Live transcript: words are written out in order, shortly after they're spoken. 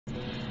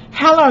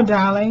Hello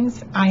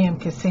darlings, I am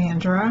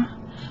Cassandra.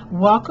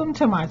 Welcome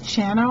to my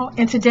channel.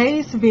 In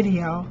today's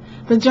video,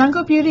 the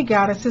Jungle Beauty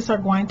Goddesses are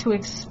going to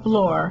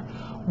explore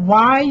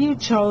why you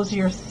chose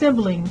your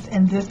siblings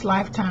in this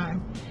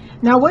lifetime.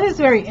 Now, what is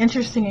very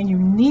interesting and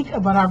unique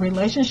about our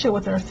relationship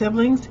with our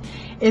siblings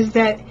is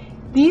that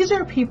these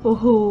are people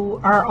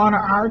who are on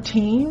our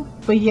team,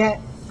 but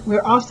yet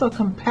we're also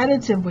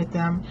competitive with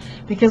them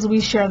because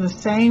we share the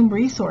same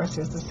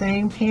resources, the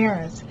same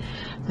parents,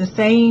 the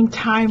same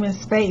time and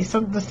space, so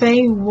the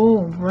same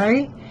womb,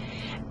 right?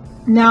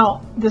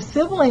 Now,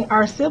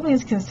 our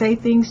siblings can say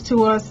things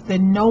to us that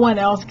no one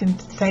else can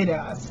say to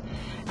us.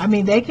 I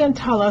mean, they can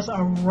tell us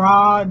a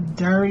raw,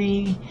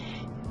 dirty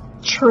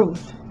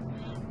truth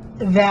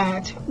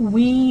that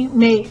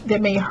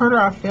may hurt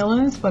our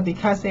feelings, but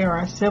because they are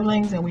our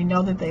siblings and we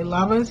know that they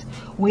love us,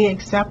 we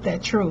accept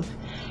that truth.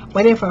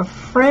 But if a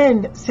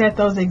friend said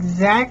those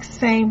exact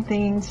same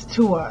things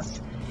to us,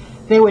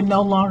 they would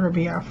no longer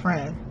be our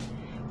friend.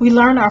 We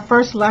learn our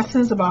first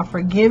lessons about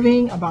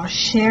forgiving, about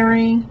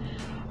sharing,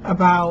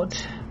 about,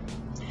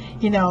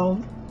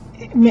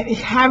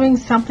 having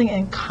something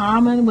in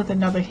common with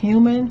another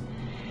human.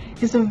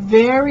 It's a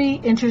very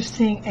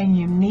interesting and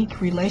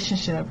unique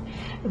relationship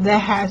that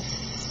has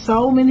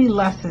so many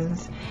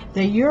lessons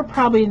that you're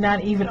probably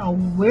not even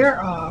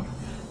aware of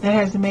that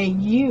has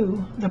made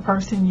you the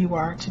person you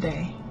are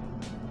today.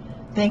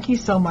 Thank you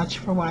so much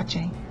for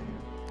watching.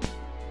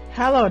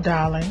 Hello,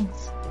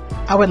 darlings.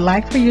 I would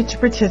like for you to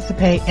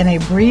participate in a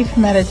brief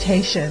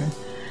meditation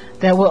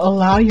that will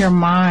allow your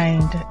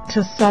mind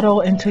to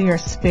settle into your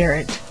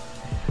spirit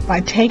by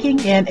taking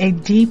in a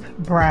deep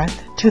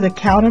breath to the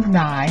count of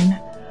 9,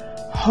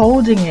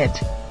 holding it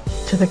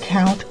to the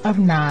count of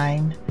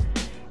 9,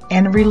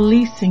 and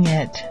releasing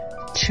it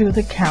to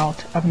the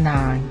count of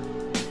 9.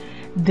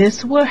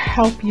 This will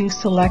help you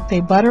select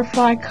a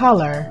butterfly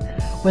color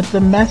with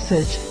the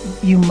message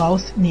you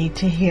most need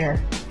to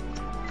hear.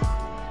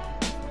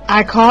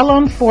 I call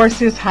on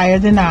forces higher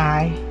than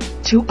I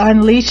to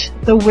unleash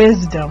the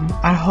wisdom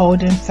I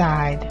hold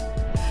inside.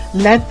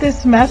 Let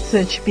this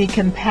message be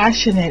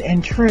compassionate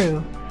and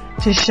true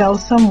to show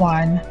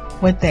someone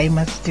what they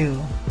must do.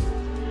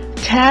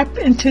 Tap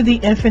into the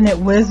infinite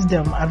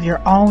wisdom of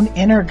your own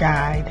inner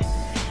guide.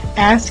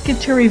 Ask it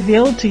to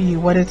reveal to you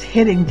what is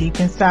hidden deep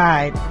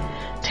inside.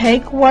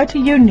 Take what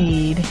you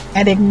need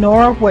and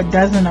ignore what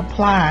doesn't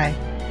apply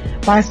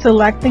by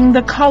selecting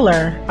the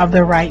color of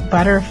the right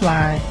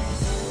butterfly.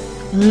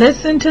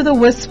 Listen to the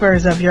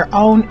whispers of your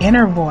own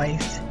inner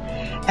voice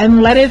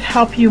and let it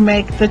help you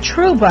make the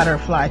true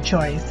butterfly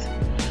choice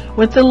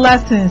with the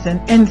lessons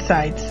and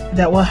insights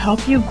that will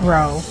help you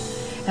grow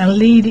and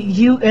lead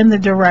you in the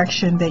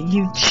direction that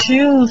you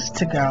choose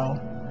to go.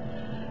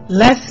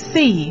 Let's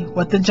see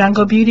what the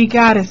Jungle Beauty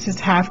Goddesses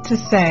have to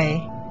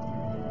say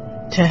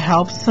to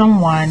help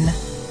someone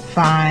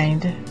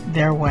find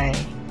their way.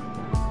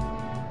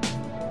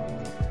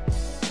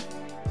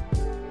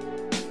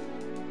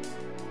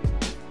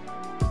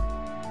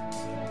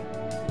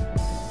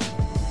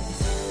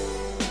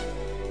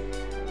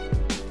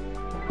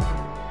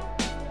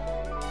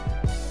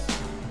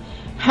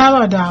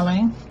 Hello,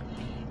 darling.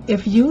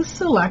 If you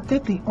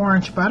selected the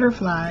orange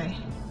butterfly,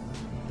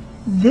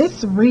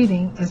 this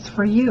reading is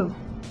for you.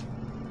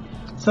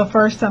 So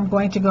first I'm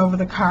going to go over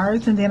the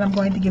cards, and then I'm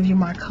going to give you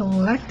my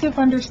collective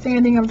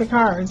understanding of the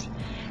cards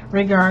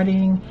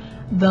regarding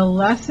the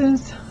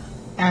lessons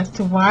as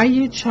to why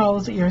you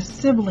chose your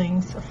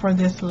siblings for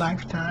this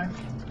lifetime.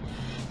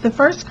 The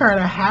first card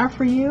I have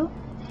for you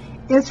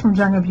is from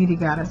Jungle Beauty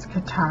Goddess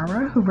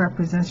Katara, who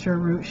represents your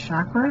root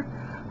chakra.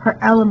 Her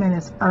element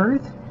is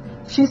earth.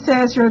 She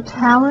says your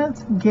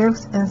talents,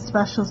 gifts, and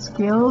special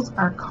skills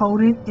are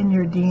coded in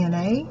your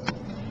DNA.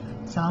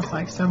 Sounds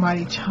like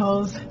somebody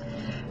chose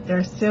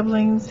their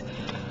siblings.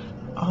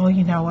 Oh,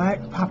 you know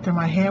what? Popped in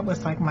my head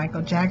was like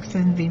Michael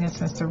Jackson,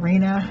 Venus, and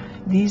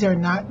Serena. These are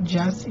not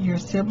just your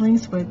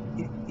siblings, but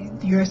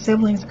your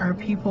siblings are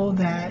people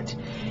that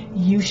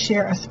you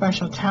share a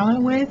special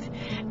talent with,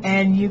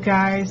 and you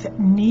guys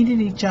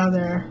needed each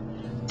other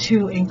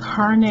to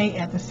incarnate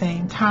at the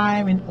same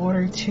time in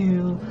order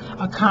to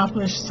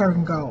accomplish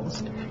certain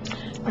goals.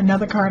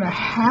 Another card I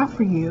have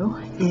for you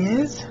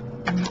is,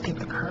 let me get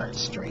the card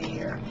straight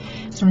here.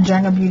 It's from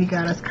Jungle Beauty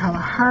Goddess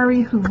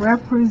Kalahari, who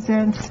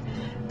represents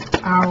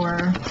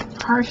our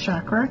heart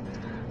chakra.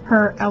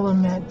 Her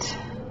element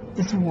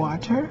is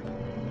water,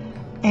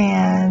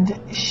 and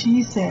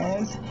she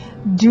says,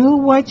 do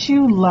what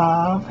you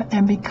love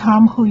and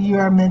become who you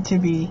are meant to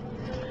be.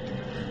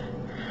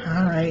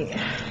 All right.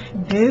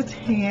 This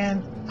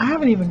hand, I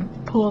haven't even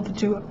pulled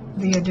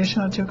the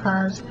additional 2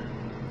 cards,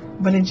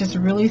 but it just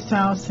really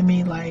sounds to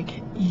me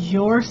like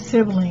your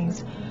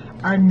siblings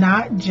are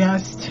not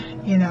just,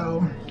 you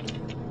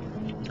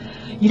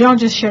don't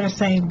just share the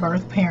same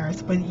birth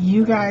parents, but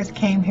you guys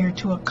came here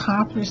to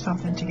accomplish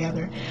something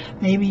together.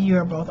 Maybe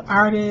you're both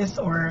artists,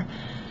 or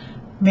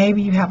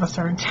maybe you have a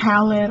certain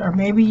talent, or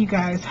maybe you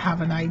guys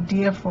have an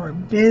idea for a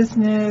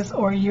business,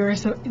 or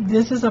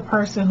this is a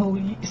person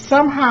who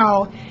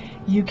somehow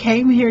you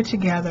came here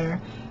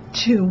together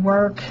to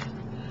work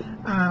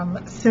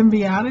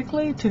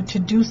symbiotically, to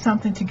do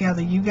something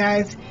together. You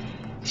guys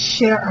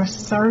share a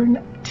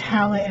certain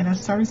talent and a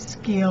certain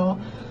skill,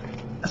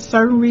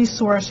 certain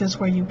resources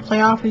where you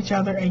play off each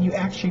other and you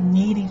actually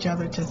need each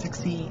other to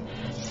succeed.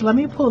 So let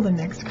me pull the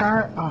next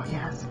card. Oh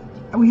yes,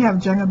 we have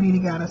Jungle Beauty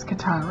Goddess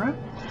Katara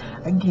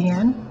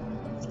again.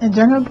 And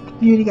Jungle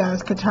Beauty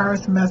Goddess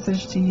Katara's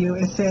message to you,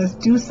 it says,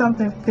 do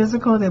something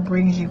physical that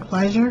brings you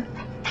pleasure.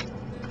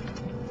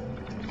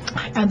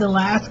 And the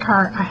last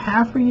card I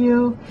have for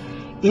you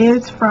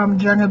is from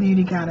Jungle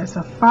Beauty Goddess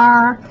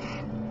Afar,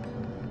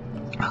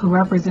 who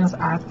represents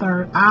our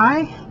third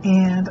eye,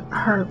 and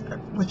her,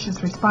 which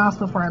is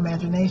responsible for our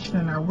imagination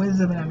and our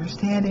wisdom and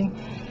understanding.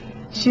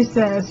 She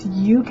says,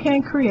 you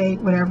can create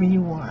whatever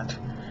you want.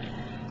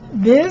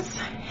 This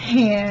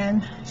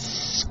hand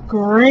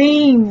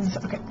screams.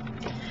 Okay,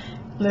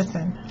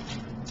 listen,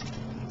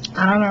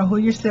 I don't know who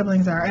your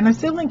siblings are, and a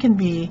sibling can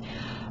be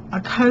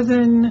a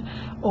cousin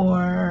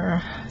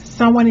or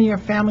someone in your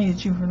family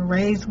that you've been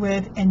raised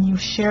with and you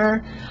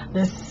share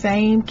the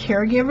same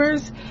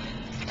caregivers.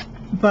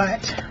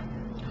 But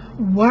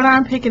what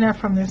I'm picking up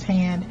from this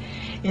hand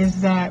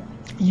is that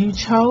you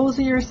chose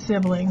your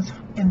siblings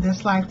in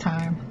this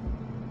lifetime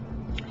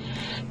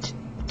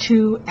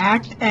to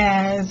act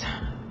as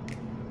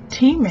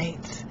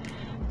teammates,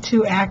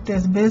 to act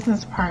as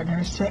business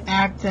partners, to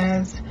act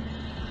as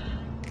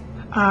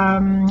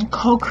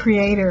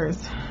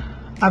co-creators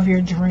of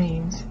your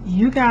dreams.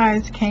 You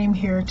guys came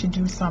here to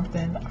do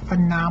something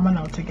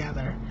phenomenal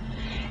together,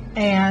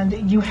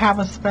 and you have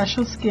a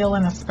special skill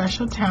and a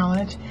special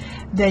talent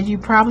that you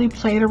probably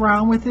played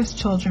around with as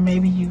children.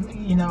 Maybe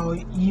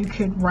you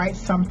could write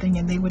something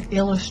and they would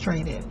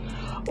illustrate it,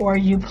 or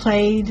you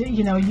played,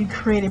 you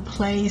created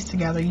plays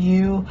together,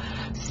 you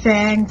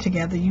sang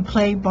together, you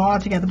played ball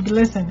together. But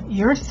listen,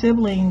 your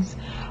siblings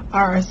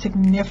are a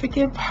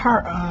significant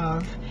part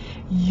of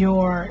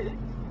your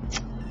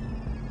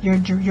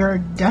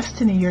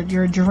destiny,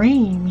 your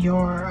dream,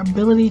 your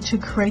ability to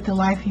create the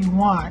life you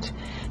want.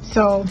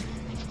 So,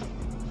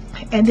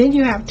 and then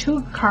you have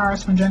two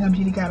cards from Jungle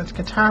Beauty Goddess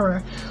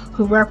Katara,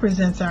 who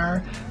represents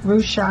our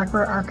root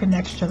chakra, our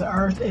connection to the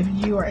earth. If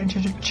you are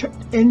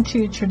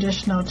into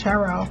traditional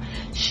tarot,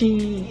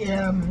 she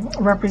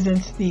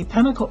represents the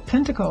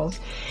pentacles.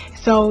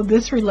 So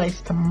this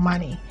relates to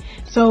money.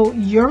 So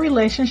your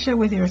relationship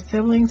with your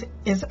siblings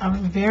is a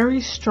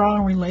very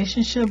strong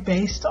relationship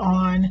based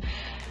on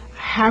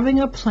having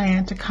a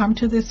plan to come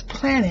to this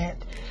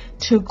planet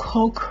to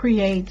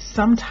co-create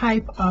some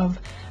type of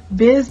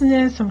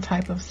business, some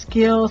type of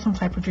skill, some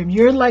type of dream.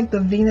 You're like the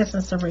Venus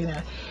and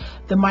Serena,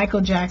 the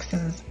Michael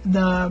Jacksons,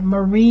 the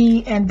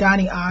Marie and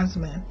Donny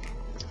Osmond.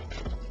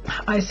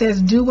 It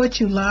says, do what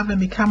you love and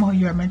become who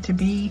you're meant to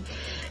be.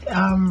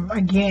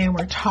 Again,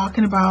 we're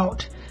talking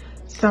about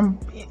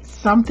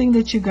something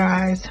that you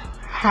guys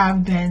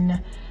have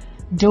been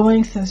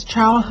doing since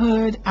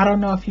childhood. I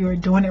don't know if you are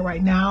doing it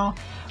right now,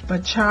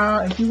 but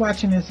child, if you're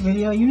watching this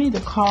video, you need to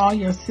call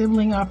your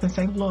sibling up and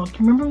say, look,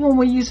 remember when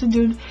we used to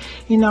do,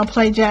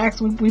 play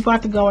jacks? We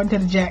about to go into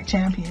the jack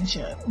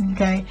championship,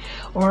 okay?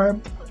 Or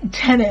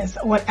tennis,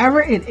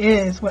 whatever it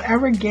is,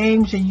 whatever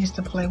games you used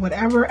to play,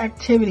 whatever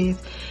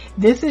activities,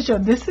 this is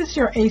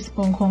your ace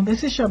boon coon.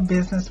 This is your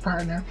business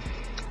partner.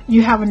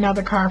 You have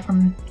another card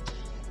from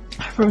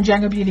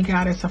Jungle Beauty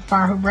Goddess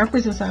Afar, who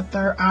represents our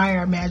third eye,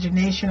 our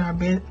imagination, our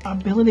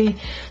ability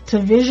to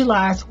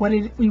visualize what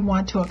we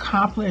want to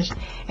accomplish.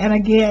 And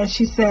again,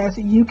 she says,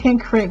 you can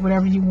create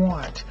whatever you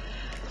want.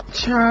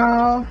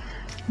 Child,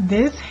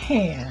 this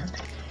hand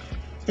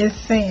is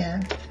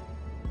saying,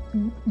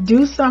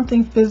 do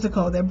something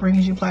physical that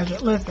brings you pleasure.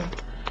 Listen,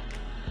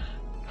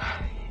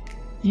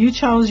 you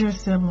chose your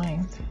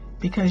siblings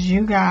because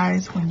you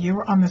guys, when you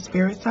were on the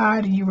spirit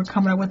side and you were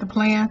coming up with a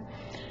plan,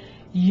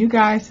 you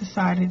guys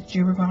decided that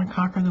you were going to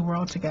conquer the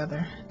world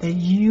together, that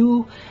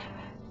you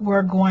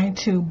were going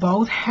to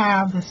both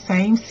have the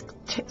same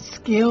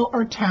skill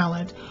or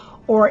talent,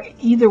 or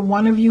either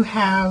one of you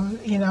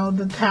have,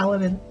 the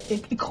talent, and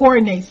it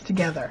coordinates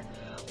together.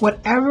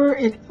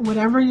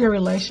 Whatever your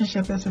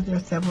relationship is with your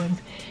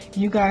siblings,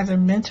 you guys are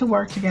meant to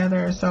work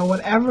together. So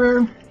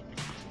whatever,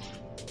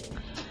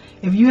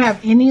 if you have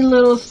any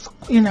little,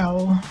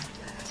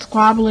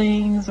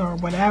 squabblings or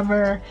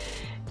whatever,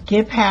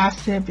 get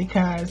past it,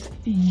 because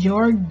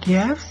your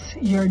gifts,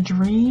 your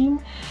dream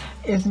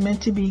is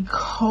meant to be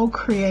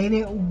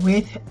co-created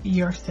with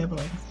your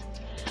siblings.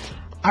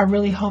 I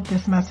really hope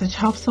this message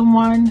helps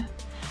someone.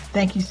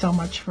 Thank you so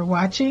much for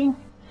watching,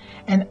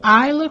 and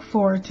I look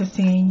forward to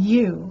seeing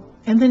you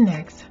in the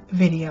next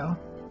video.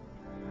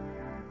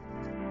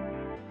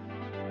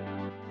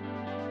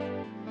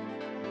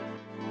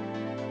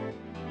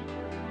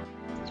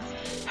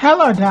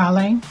 Hello,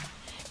 darling.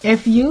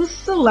 If you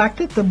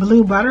selected the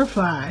blue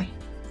butterfly,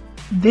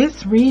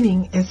 this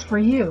reading is for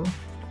you.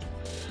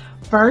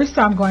 First,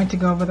 I'm going to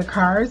go over the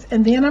cards,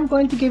 and then I'm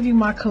going to give you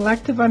my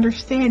collective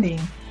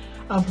understanding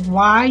of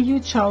why you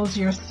chose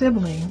your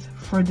siblings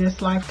for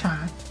this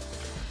lifetime.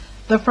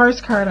 The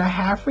first card I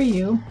have for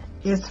you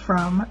is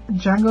from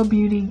Jungle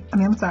Beauty,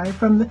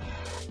 from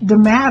the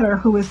Matter,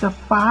 who is the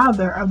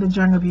father of the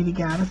Jungle Beauty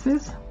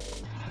Goddesses.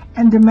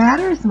 And the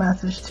Matter's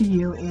message to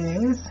you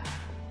is,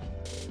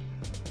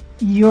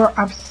 your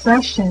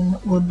obsession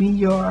will be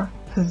your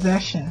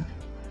possession.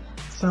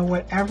 So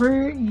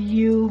whatever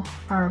you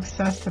are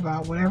obsessed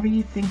about, whatever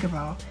you think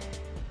about,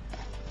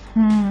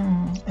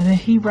 and then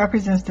he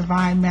represents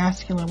divine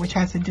masculine, which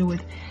has to do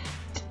with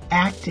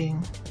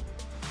acting.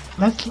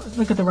 Let's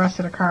look at the rest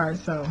of the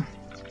cards. So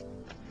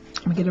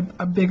let me get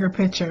a bigger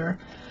picture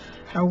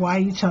of why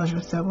you chose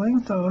your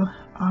sibling. So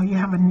you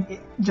have a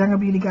Jungle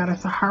Beauty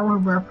Goddess Sahara, who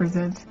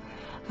represents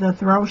the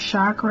throat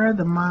chakra,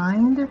 the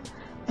mind.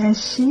 And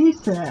she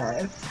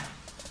says,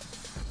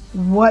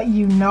 what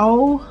you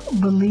know,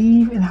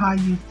 believe, and how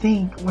you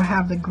think will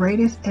have the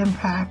greatest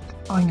impact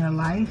on your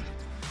life.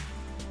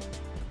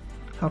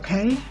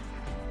 Okay?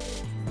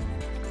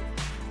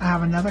 I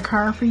have another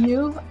card for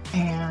you,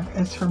 and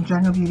it's from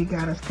Jungle Beauty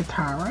Goddess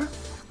Katara,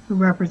 who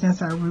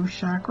represents our root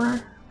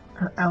chakra.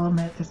 Her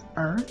element is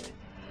earth.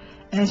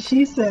 And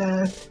she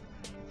says,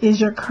 is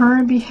your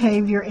current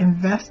behavior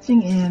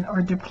investing in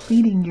or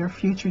depleting your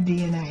future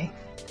DNA?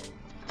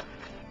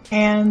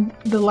 And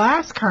the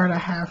last card I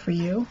have for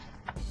you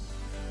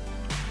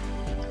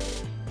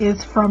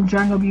is from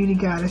Jungle Beauty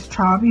Goddess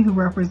Travi, who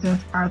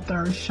represents our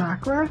third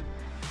chakra.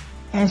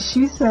 And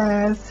she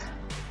says,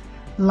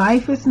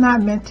 life is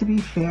not meant to be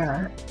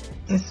fair.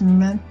 It's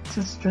meant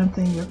to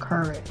strengthen your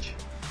courage.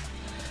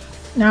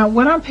 Now,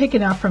 what I'm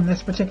picking up from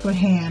this particular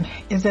hand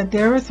is that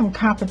there is some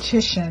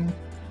competition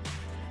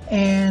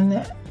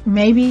and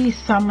maybe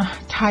some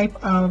type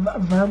of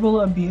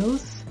verbal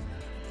abuse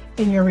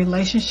in your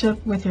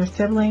relationship with your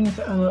siblings,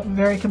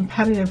 very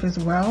competitive as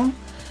well.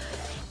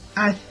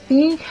 I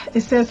think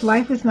it says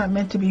life is not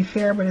meant to be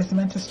fair, but it's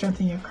meant to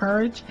strengthen your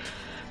courage.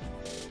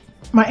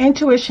 My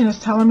intuition is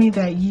telling me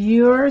that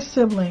your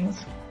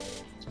siblings,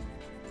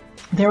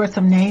 there was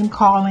some name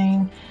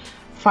calling,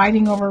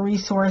 fighting over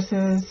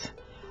resources.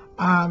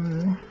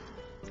 I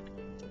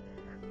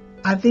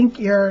think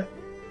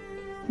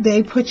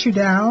they put you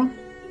down.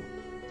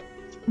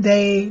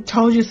 They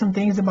told you some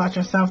things about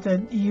yourself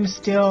that you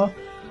still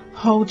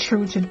hold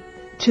true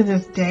to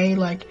this day,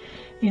 like,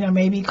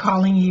 maybe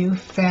calling you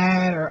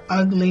fat or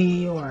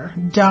ugly or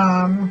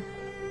dumb.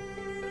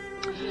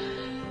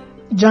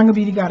 Jungle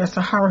Beauty Goddess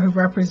Sahara, who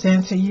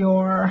represents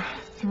your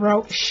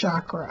throat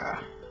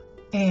chakra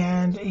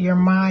and your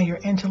mind, your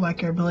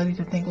intellect, your ability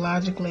to think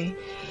logically.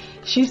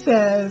 She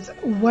says,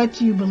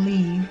 what you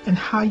believe and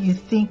how you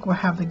think will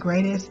have the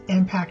greatest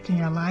impact in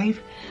your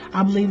life.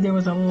 I believe there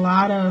was a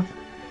lot of,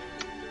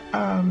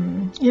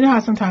 how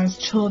sometimes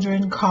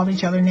children call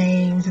each other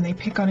names and they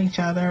pick on each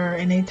other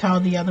and they tell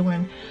the other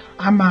one,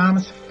 I'm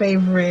mom's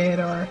favorite,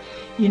 or,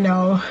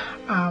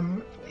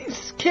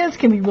 kids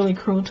can be really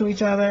cruel to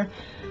each other.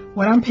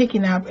 What I'm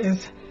picking up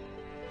is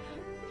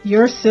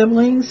your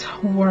siblings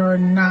were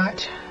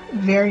not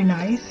very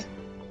nice,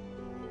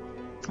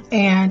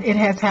 and it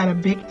has had a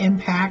big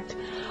impact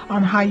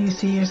on how you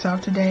see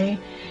yourself today.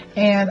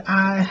 And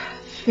I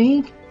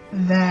think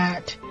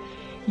that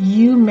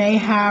you may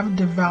have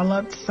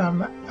developed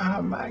some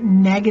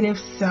negative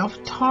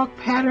self-talk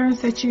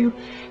patterns that you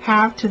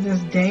have to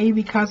this day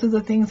because of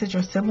the things that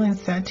your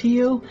siblings said to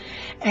you.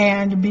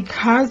 And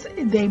because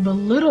they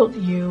belittled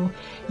you,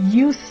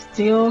 you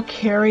still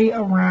carry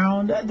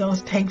around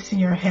those tapes in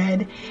your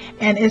head,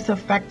 and it's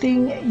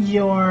affecting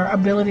your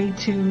ability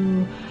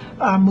to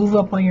move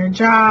up on your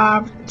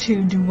job,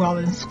 to do well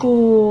in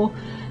school,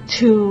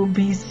 to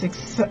be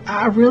successful.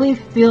 I really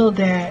feel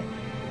that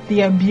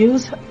the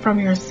abuse from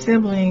your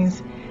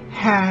siblings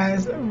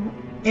has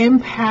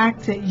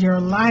impacted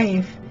your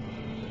life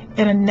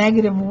in a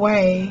negative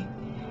way,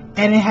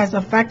 and it has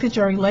affected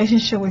your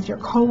relationship with your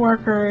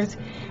coworkers,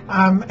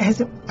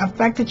 has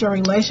affected your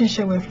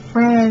relationship with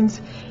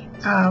friends,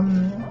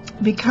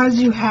 because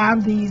you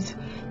have these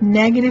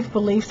negative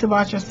beliefs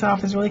about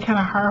yourself. It's really kind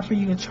of hard for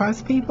you to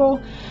trust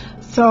people.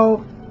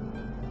 So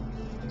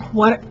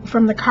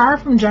from the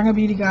card from Jungle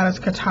Beauty Goddess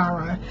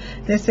Katara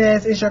that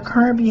says, is your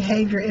current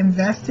behavior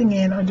investing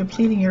in or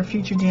depleting your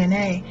future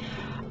DNA?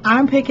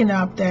 I'm picking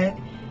up that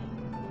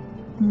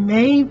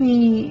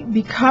maybe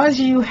because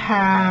you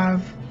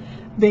have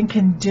been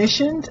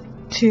conditioned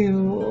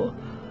to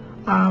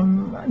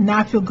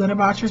not feel good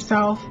about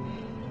yourself,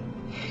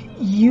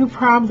 you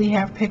probably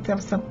have picked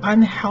up some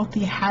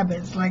unhealthy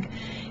habits. Like,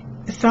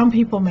 some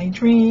people may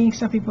drink,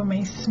 some people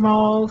may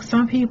smoke,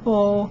 some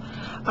people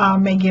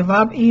may give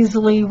up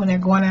easily when they're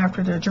going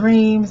after their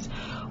dreams,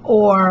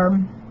 or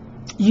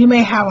you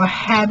may have a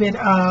habit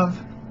of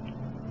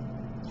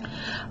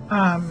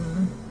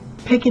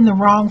picking the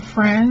wrong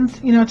friends,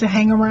 to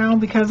hang around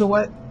because of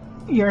what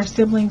your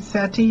siblings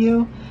said to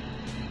you.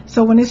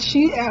 So when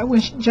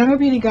Jungle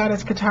Beauty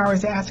Goddess Katara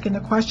is asking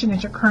the question,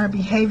 is your current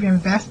behavior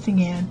investing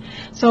in?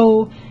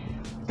 So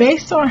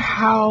based on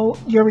how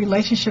your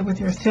relationship with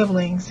your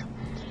siblings,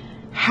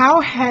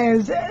 how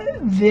has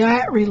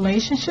that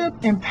relationship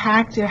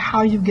impacted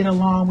how you get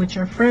along with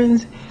your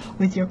friends,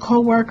 with your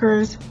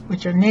coworkers,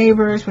 with your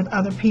neighbors, with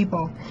other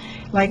people?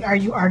 Like, are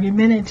you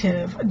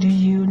argumentative? Do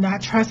you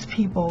not trust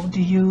people?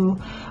 Do you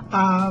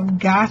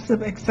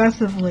gossip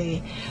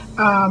excessively?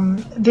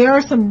 There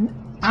are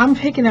some, I'm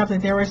picking up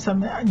that there were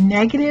some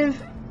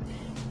negative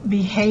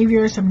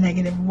behavior, some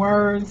negative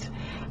words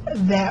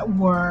that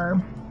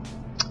were,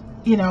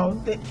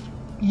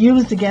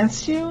 used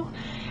against you.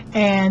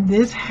 And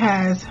this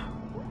has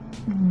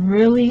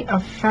really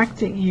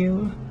affected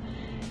your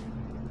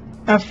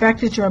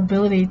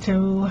ability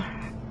to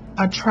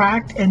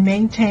attract and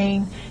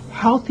maintain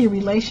healthy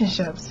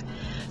relationships.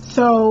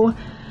 So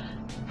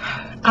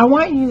I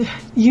want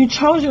you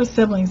chose your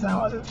siblings.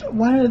 Now,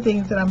 one of the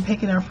things that I'm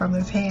picking up from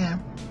this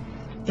hand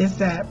is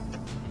that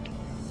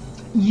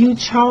you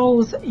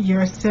chose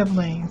your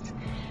siblings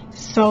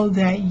so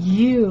that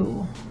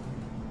you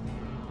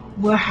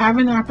will have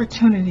an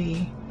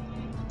opportunity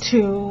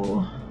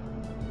to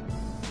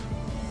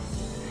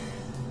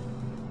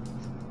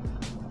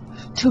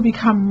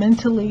become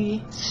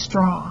mentally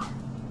strong.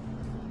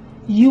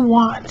 You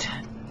want,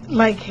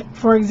 like,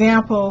 for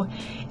example,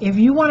 if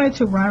you wanted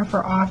to run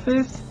for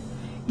office,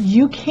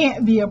 you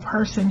can't be a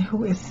person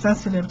who is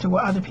sensitive to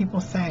what other people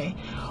say.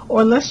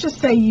 Or let's just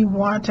say you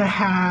want to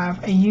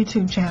have a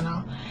YouTube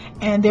channel,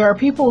 and there are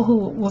people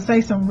who will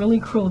say some really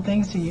cruel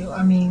things to you.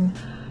 I mean,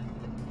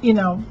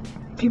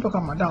 people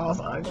call my dolls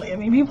ugly. I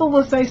mean, people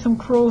will say some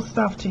cruel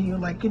stuff to you,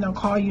 like,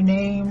 call you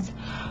names.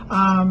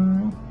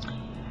 But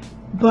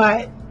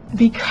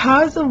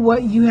because of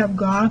what you have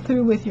gone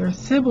through with your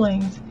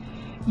siblings,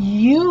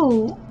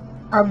 you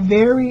are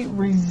very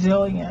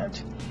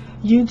resilient.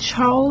 You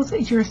chose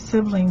your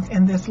siblings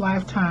in this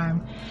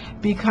lifetime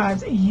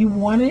because you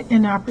wanted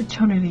an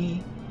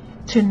opportunity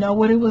to know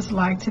what it was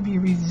like to be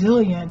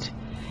resilient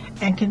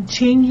and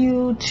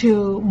continue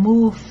to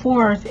move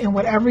forth in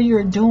whatever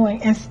you're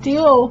doing and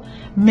still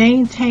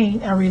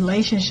maintain a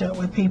relationship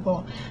with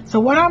people.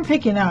 So what I'm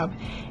picking up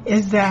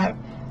is that,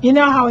 you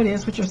know how it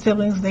is with your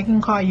siblings. They can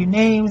call you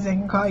names. They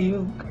can call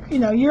you,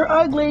 you're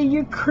ugly,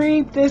 you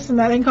creep, this and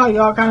that. They can call you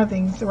all kind of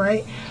things,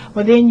 right?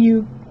 But then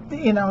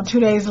 2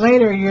 days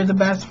later, you're the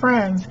best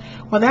friends.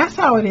 Well, that's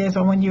how it is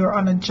when you're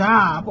on a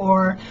job,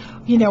 or,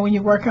 when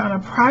you're working on a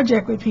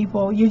project with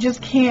people. You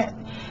just can't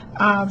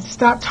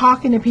stop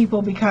talking to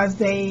people because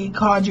they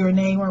called you a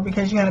name or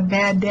because you had a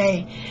bad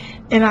day.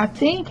 And I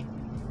think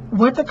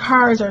what the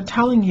cards are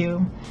telling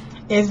you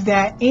is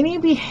that any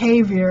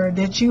behavior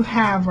that you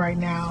have right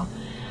now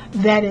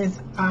that is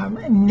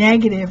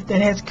negative,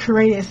 that has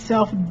created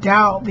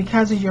self-doubt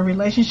because of your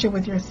relationship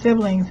with your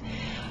siblings,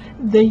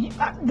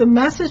 the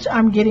message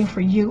I'm getting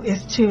for you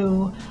is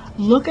to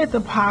look at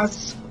the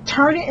positive,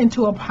 turn it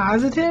into a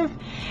positive,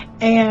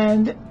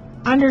 and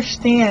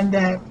understand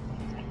that,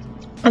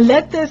 and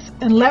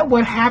let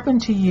what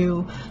happened to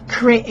you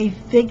create a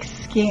thick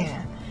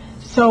skin.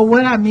 So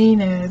what I mean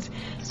is,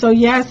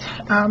 yes,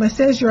 it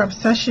says your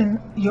obsession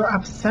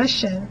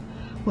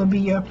will be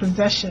your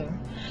possession.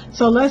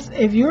 So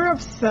if you're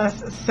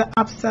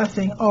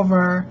obsessing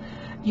over,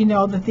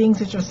 the things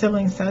that your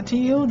siblings said to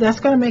you,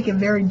 that's going to make it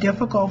very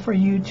difficult for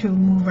you to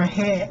move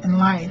ahead in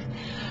life.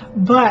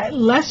 But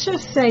let's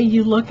just say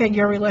you look at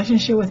your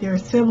relationship with your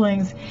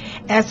siblings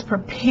as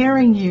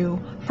preparing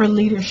you for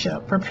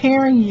leadership,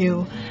 preparing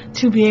you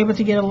to be able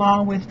to get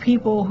along with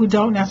people who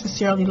don't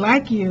necessarily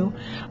like you,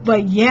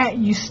 but yet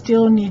you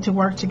still need to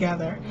work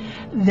together.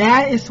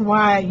 That is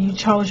why you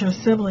chose your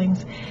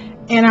siblings.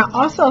 And I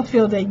also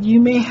feel that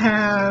you may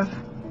have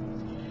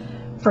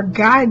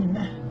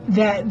forgotten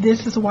that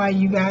this is why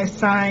you guys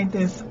signed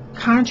this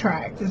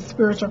contract, this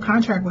spiritual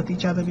contract with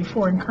each other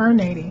before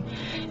incarnating.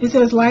 It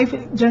says, life,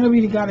 Jungle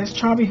Beauty Goddess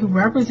Charby, who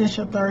represents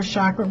your third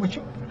chakra, which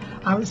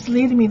it's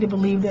leading me to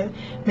believe that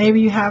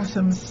maybe you have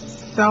some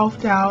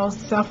self-doubt,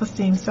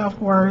 self-esteem,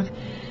 self-worth,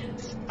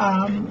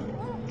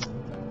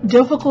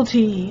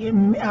 difficulty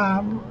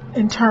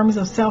in terms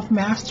of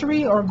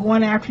self-mastery or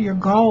going after your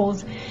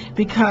goals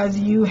because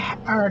you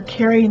are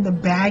carrying the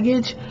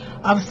baggage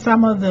of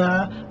some of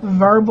the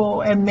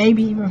verbal and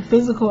maybe even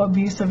physical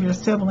abuse of your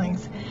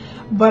siblings.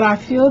 But I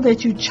feel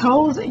that you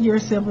chose your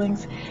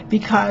siblings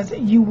because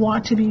you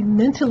want to be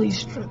mentally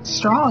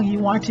strong. You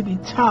want to be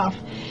tough.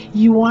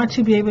 You want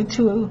to be able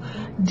to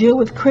deal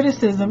with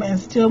criticism and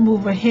still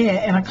move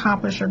ahead and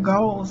accomplish your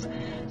goals.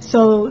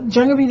 So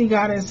Jungle Beauty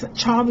Goddess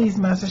Charby's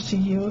message to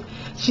you,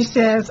 she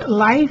says,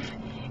 life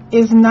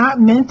is not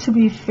meant to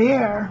be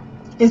fair.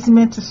 It's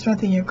meant to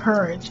strengthen your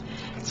courage.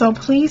 So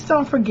please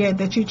don't forget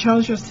that you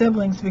chose your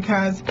siblings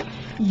because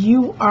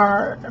you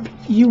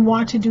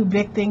want to do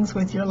big things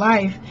with your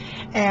life,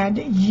 and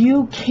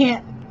you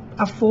can't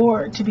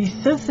afford to be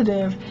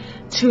sensitive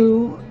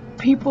to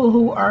people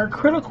who are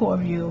critical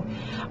of you,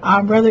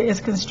 whether it's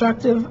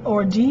constructive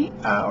or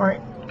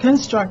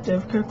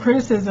constructive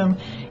criticism.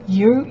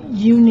 You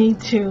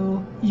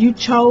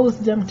chose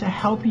them to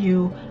help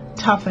you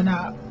toughen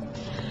up.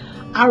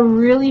 I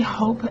really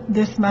hope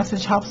this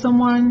message helps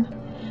someone.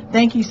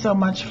 Thank you so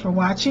much for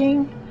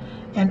watching.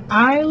 And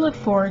I look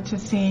forward to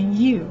seeing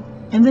you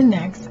in the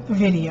next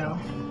video.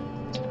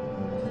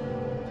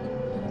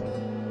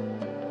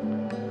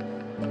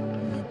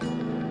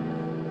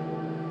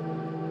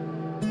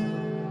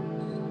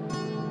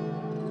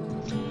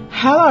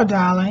 Hello,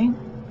 darling.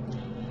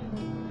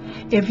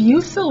 If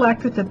you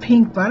selected the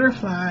pink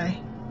butterfly,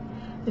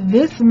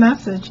 this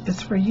message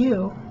is for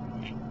you.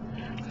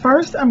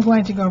 First, I'm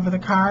going to go over the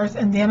cards,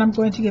 and then I'm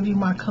going to give you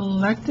my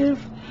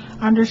collective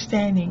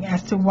understanding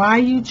as to why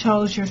you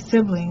chose your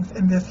siblings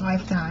in this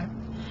lifetime.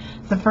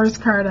 The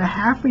first card I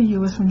have for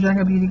you is from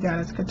Jungle Beauty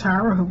Goddess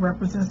Katara, who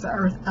represents the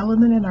earth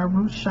element in our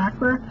root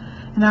chakra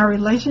and our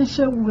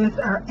relationship with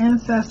our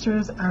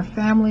ancestors, our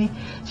family.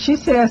 She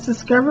says,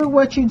 discover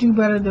what you do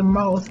better than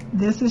most.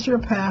 This is your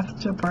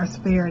path to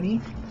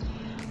prosperity.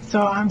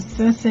 So I'm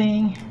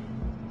sensing,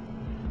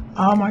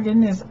 oh my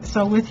goodness.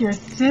 So with your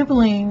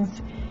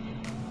siblings,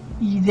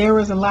 there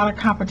was a lot of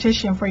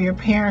competition for your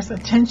parents'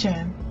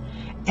 attention,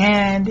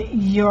 and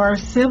your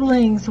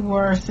siblings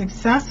were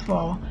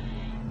successful,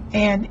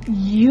 and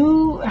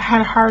you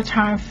had a hard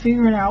time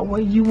figuring out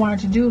what you wanted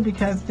to do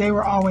because they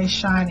were always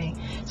shining.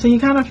 So you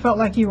kind of felt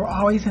like you were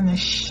always in the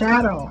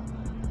shadow.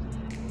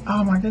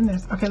 Oh my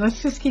goodness. Okay,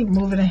 let's just keep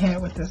moving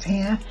ahead with this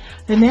hand.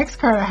 The next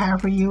card I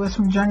have for you is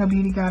from Jungle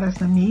Beauty Goddess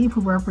Namib,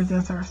 who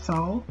represents our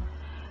soul.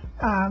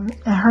 And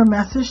her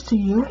message to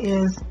you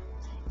is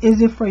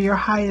it for your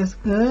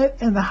highest good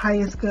and the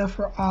highest good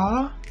for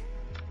all?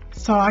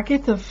 So I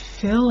get the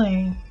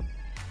feeling,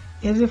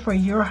 is it for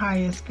your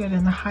highest good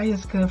and the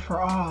highest good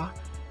for all?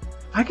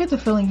 I get the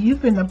feeling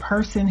you've been the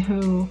person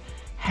who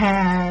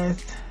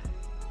has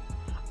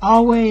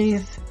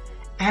always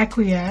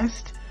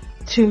acquiesced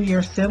to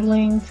your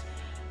siblings,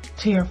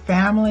 to your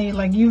family.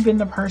 Like you've been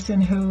the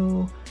person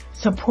who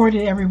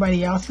supported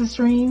everybody else's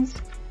dreams.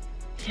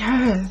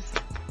 Yes.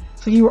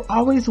 So you were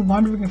always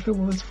wondering if it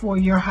was for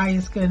your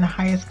highest good and the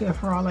highest good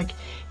for all. Like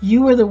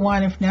you were the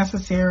one, if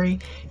necessary,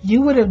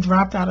 you would have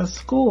dropped out of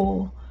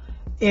school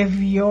if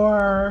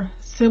your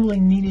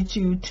sibling needed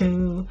you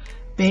to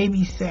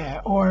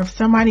babysit, or if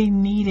somebody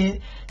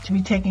needed to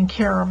be taken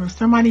care of, if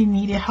somebody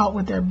needed help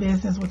with their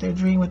business, with their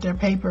dream, with their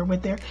paper,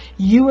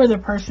 you were the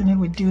person who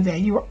would do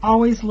that. You were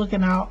always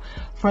looking out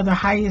for the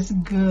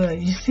highest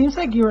good. It seems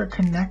like you're a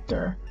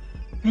connector.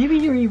 Maybe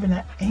you're even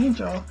an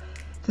angel.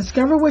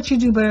 Discover what you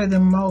do better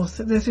than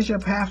most. This is your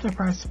path to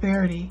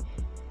prosperity.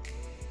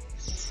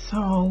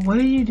 So what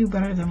do you do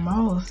better than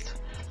most?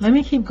 Let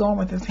me keep going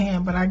with this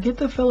hand, but I get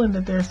the feeling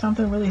that there's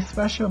something really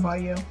special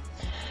about you.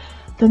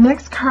 The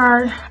next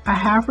card I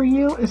have for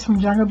you is from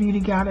Jungle Beauty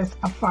Goddess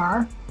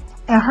Afar.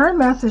 And her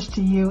message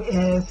to you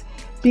is,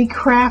 be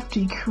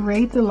crafty,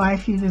 create the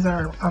life you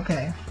deserve.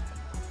 Okay,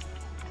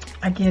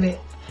 I get it.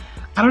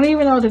 I don't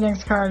even know what the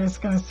next card is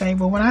going to say,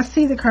 but when I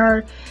see the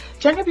card,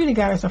 Jungle Beauty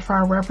Goddess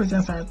Afar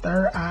represents our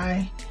third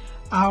eye,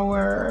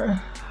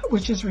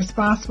 which is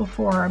responsible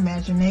for our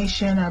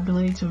imagination, our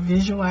ability to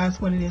visualize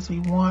what it is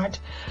we want.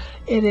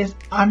 It is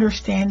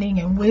understanding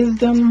and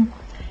wisdom.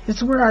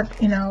 It's where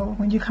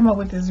when you come up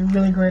with this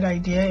really great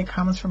idea, it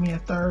comes from your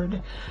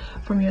third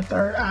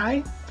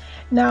eye.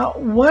 Now,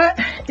 what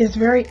is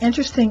very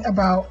interesting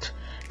about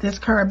this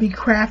card, be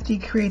crafty,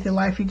 create the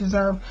life you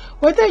deserve,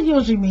 what that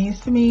usually means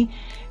to me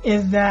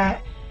is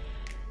that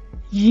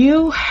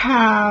you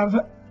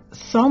have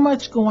so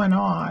much going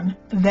on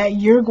that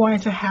you're going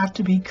to have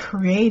to be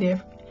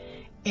creative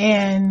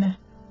in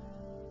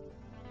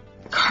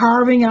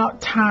carving out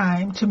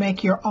time to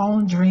make your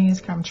own dreams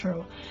come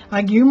true.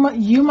 Like you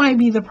might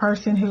be the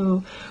person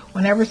who,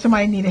 whenever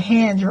somebody needs a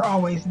hand, you're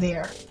always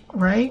there,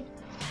 right?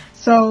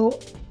 So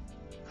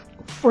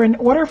in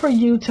order for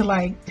you to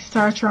like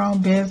start your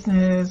own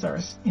business, or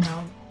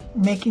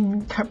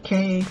making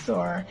cupcakes,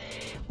 or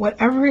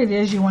whatever it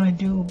is you want to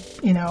do,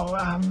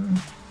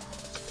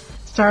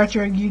 start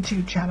your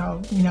YouTube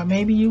channel,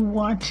 maybe you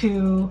want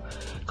to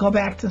go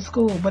back to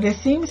school. But it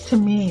seems to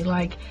me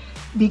like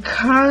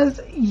because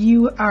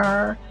you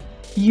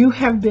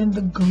have been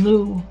the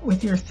glue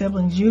with your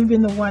siblings, you've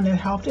been the one that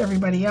helped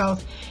everybody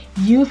else,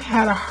 you've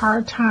had a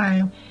hard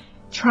time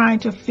trying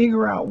to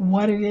figure out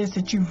what it is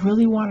that you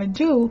really want to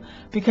do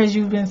because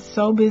you've been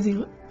so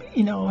busy,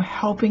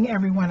 helping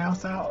everyone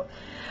else out.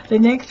 The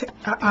next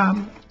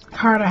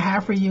card I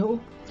have for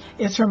you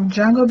is from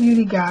Jungle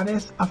Beauty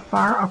Goddess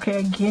Afar.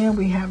 Okay, again,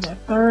 we have that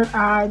third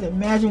eye, the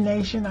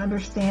imagination,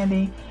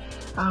 understanding,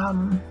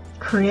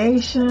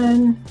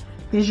 creation,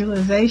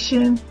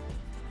 visualization.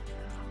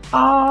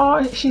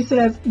 Oh, she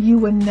says, you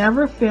will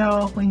never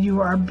fail when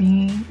you are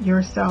being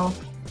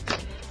yourself.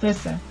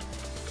 Listen,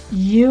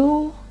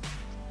 you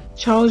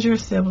chose your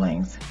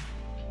siblings.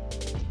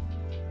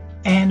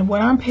 And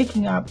what I'm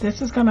picking up,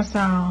 this is going to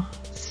sound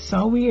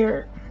so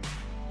weird.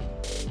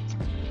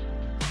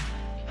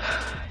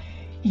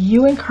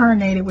 You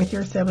incarnated with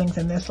your siblings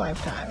in this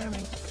lifetime. Let me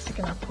see,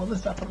 can I pull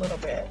this up a little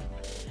bit?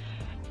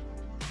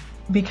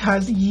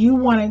 Because you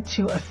wanted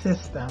to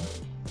assist them.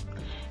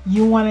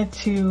 You wanted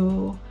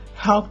to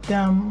help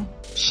them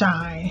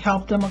shine,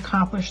 help them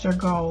accomplish their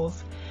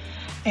goals.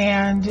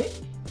 And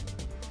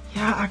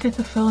yeah, I get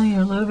the feeling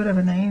you're a little bit of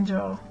an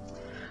angel.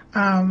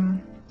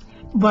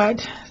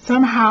 But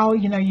somehow,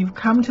 you've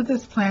come to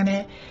this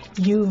planet,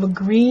 you've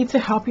agreed to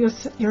help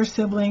your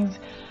siblings,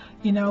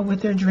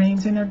 with their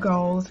dreams and their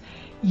goals.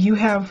 You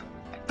have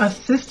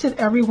assisted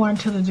everyone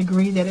to the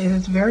degree that it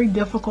is very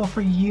difficult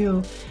for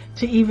you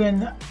to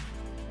even,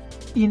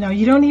 you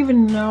don't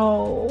even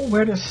know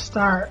where to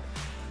start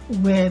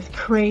with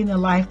creating the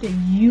life that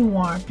you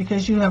want,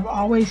 because you have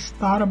always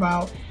thought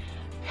about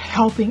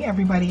helping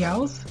everybody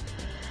else.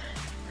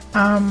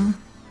 But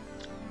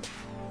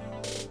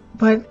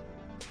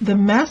the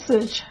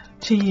message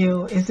to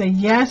you is that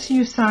yes,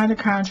 you signed a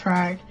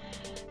contract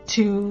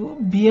to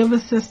be of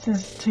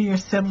assistance to your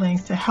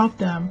siblings, to help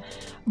them.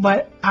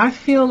 But I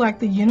feel like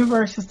the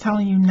universe is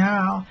telling you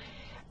now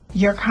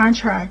your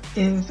contract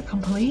is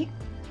complete,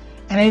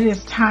 and it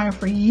is time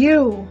for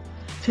you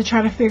to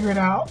try to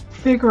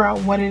figure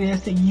out what it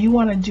is that you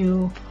want to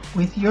do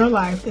with your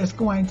life that's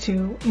going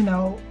to,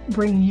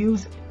 bring you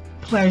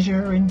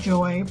pleasure and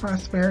joy,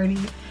 prosperity.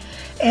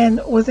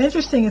 And what's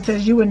interesting, it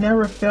says you would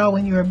never fail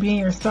when you are being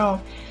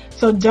yourself.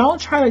 So don't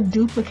try to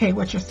duplicate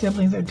what your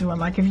siblings are doing.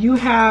 Like if you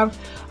have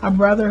a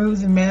brother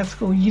who's in med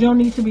school, you don't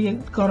need to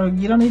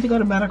go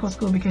to medical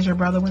school because your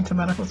brother went to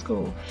medical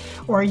school,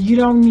 or you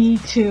don't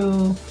need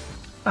to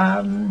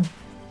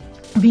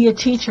be a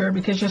teacher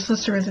because your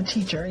sister is a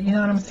teacher. You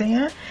know what I'm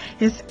saying?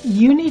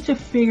 You need to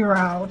figure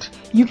out,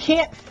 you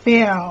can't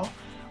fail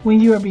when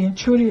you are being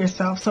true to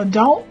yourself. So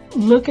don't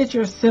look at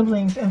your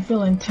siblings and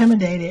feel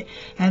intimidated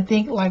and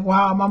think like,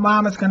 wow, my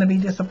mom is going to be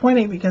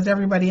disappointed because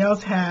everybody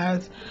else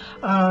has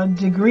a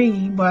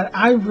degree, but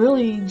I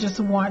really just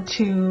want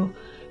to,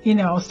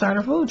 start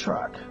a food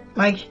truck.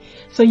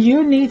 So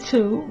you need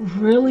to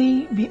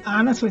really be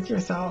honest with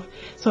yourself.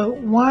 So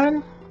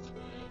one,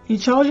 you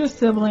chose your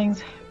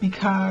siblings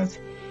because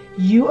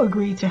you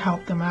agreed to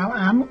help them out.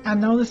 I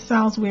know this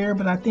sounds weird,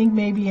 but I think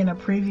maybe in a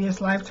previous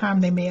lifetime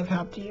they may have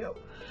helped you.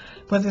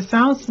 But it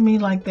sounds to me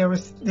like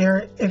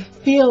it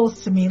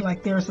feels to me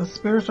like there's a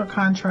spiritual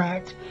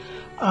contract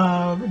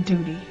of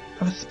duty,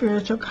 a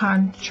spiritual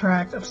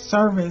contract of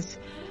service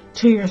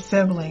to your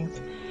siblings.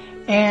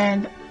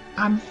 And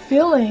I'm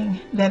feeling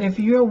that if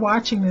you're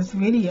watching this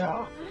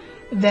video,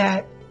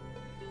 that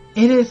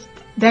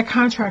that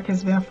contract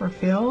has been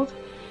fulfilled,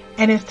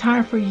 and it's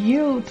time for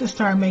you to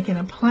start making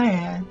a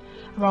plan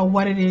about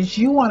what it is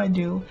you want to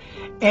do.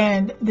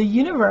 And the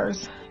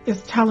universe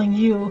is telling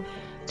you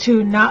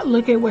to not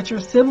look at what your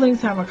siblings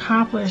have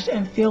accomplished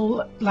and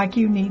feel like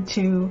you need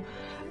to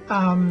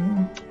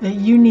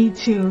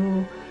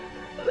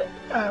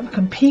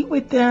compete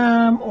with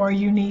them, or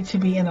you need to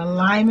be in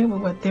alignment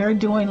with what they're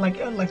doing.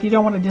 Like you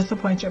don't want to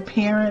disappoint your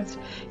parents.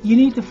 You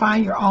need to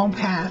find your own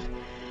path.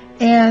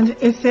 And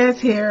it says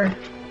here,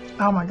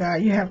 oh my God,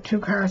 you have two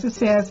cards. It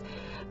says,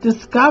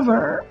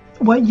 discover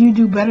what you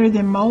do better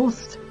than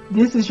most.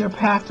 This is your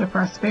path to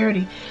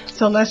prosperity.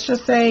 So let's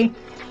just say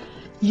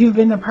you've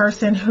been the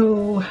person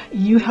who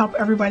you help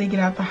everybody get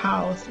out the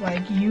house.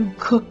 Like you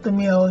cook the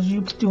meals,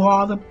 you do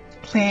all the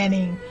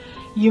planning.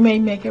 You may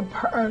make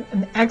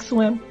an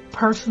excellent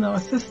personal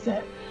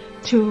assistant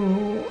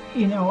to,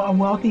 a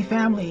wealthy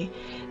family.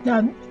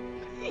 Now,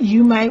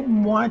 you might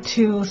want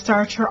to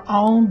start your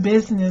own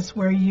business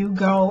where you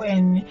go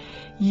and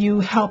you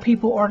help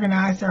people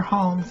organize their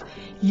homes.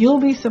 You'll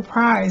be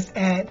surprised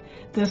at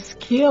the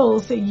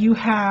skills that you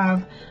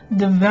have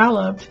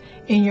developed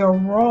in your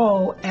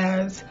role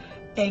as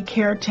a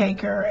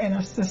caretaker, an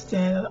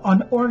assistant,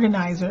 an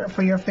organizer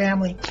for your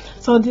family.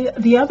 So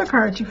the other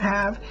card you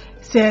have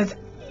says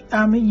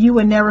you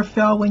would never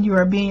fail when you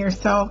are being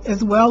yourself,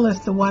 as well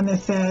as the one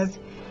that says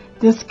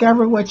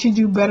discover what you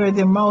do better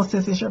than most.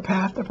 This is your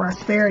path to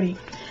prosperity.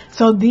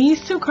 So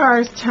these two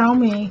cards tell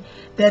me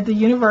that the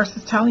universe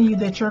is telling you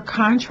that your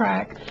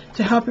contract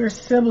to help your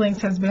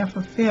siblings has been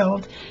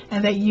fulfilled,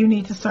 and that you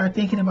need to start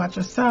thinking about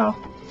yourself.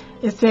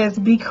 It says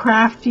be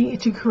crafty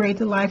to create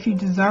the life you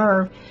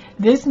deserve.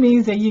 This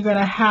means that you're going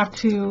to have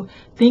to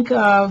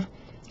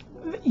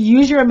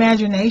use your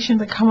imagination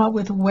to come up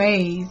with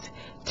ways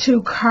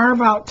to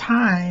carve out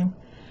time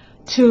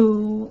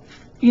to,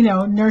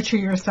 nurture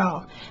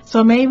yourself.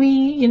 So maybe,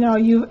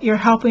 you're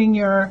helping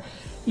your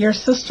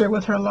sister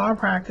with her law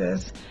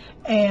practice,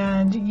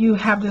 and you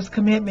have this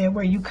commitment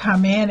where you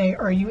come in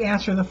or you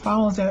answer the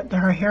phones at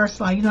her hair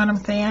salon. You know what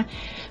I'm saying?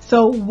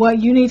 So what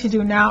you need to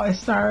do now is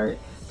start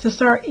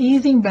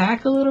easing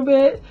back a little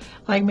bit.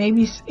 Like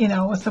maybe,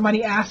 when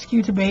somebody asks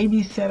you to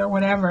babysit or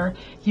whatever,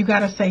 you got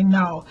to say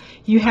no.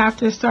 You have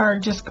to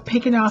start just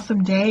picking out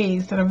some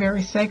days that are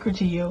very sacred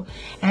to you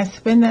and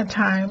spend that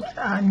time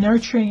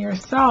nurturing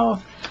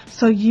yourself,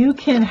 so you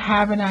can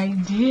have an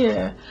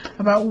idea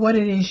about what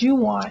it is you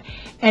want,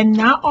 and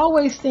not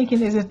always thinking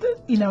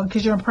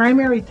because your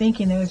primary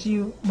thinking is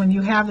when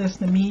you have this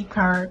Namid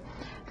card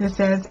that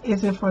says,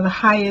 is it for the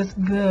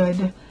highest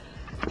good?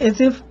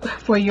 As if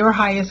for your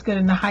highest good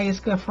and the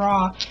highest good for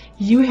all.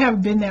 You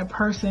have been that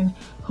person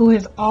who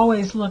has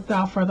always looked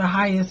out for the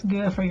highest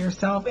good for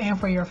yourself and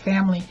for your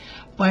family.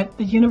 But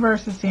the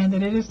universe is saying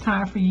that it is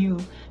time for you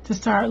to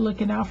start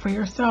looking out for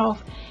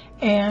yourself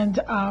and,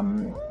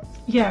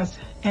 Yes,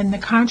 and the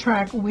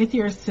contract with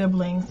your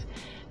siblings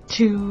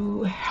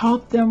to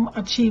help them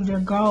achieve their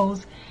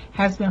goals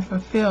has been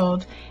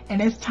fulfilled,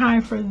 and it's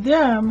time for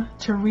them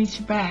to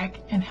reach back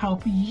and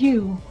help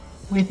you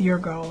with your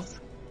goals.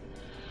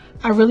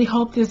 I really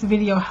hope this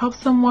video helps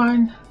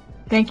someone.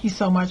 Thank you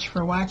so much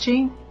for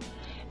watching,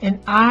 and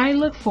I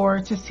look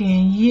forward to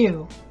seeing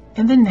you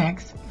in the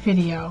next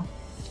video.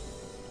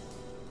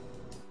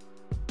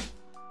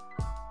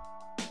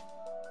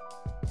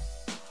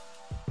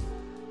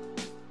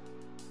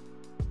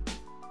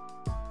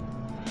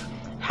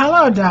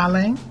 Hello,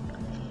 darling.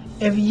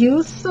 If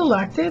you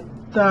selected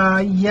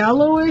the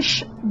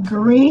yellowish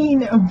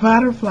green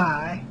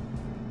butterfly,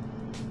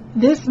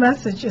 this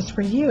message is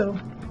for you.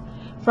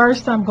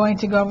 First, I'm going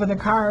to go over the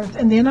cards,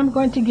 and then I'm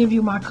going to give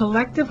you my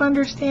collective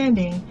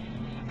understanding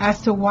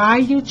as to why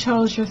you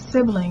chose your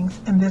siblings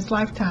in this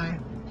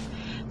lifetime.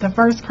 The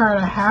first card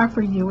I have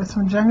for you is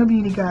from Jungle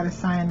Beauty Goddess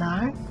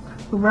Sinai,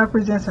 who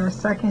represents our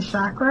second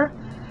chakra,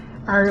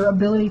 our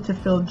ability to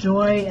feel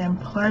joy and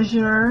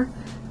pleasure,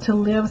 to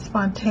live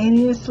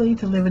spontaneously,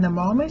 to live in the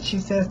moment. She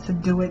says to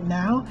do it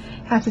now.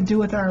 It has to do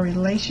with our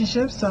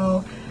relationship.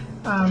 So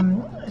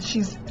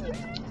she's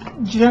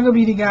Jungle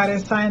Beauty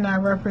Goddess Sinai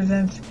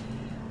represents,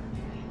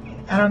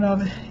 I don't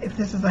know if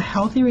this is a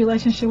healthy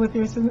relationship with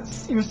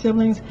your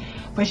siblings,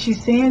 but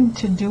she's saying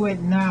to do it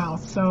now.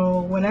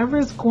 So whatever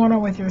is going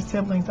on with your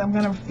siblings, I'm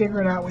going to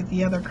figure it out with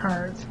the other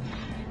cards.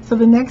 So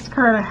the next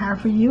card I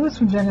have for you is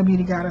from Jungle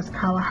Beauty Goddess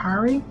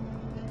Kalahari.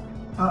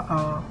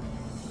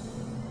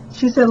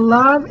 She said,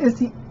 love is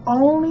the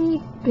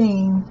only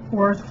thing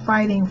worth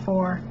fighting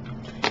for.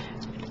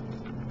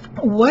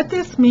 What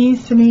this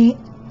means to me,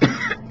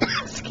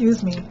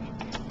 excuse me,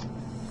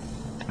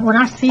 when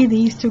I see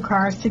these two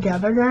cards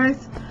together,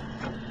 guys,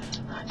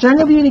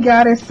 Jungle Beauty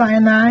Goddess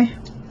Sinai,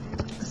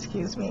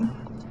 excuse me,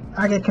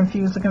 I get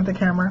confused looking at the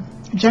camera.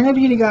 Jungle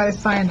Beauty Goddess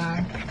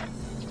Sinai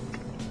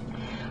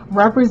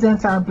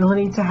represents our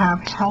ability to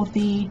have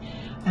healthy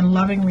and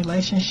loving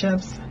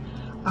relationships.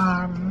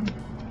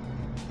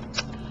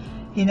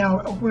 You know,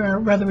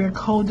 whether we're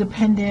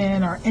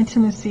codependent or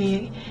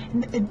intimacy,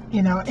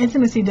 you know,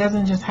 intimacy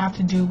doesn't just have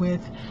to do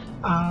with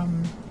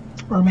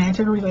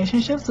romantic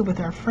relationships, but with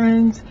our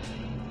friends.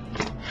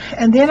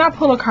 And then I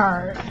pull a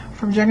card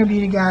from Jungle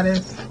Beauty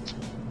Goddess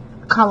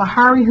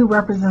Kalahari, who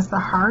represents the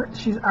heart.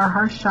 She's our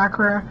heart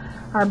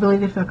chakra, our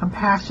ability to feel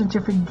compassion,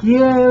 to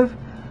forgive,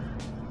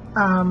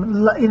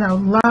 you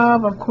know,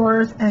 love, of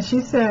course. And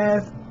she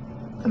says,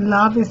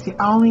 love is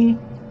the only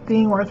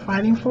thing worth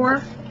fighting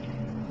for.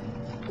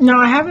 Now,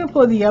 I haven't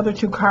pulled the other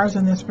two cards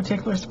in this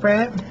particular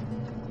spread,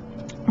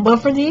 but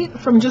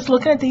from just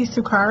looking at these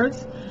two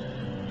cards,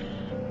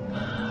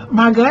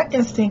 my gut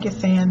instinct is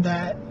saying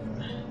that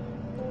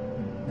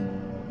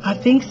I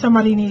think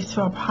somebody needs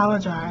to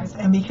apologize.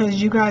 And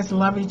because you guys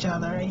love each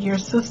other, your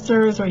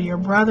sisters or your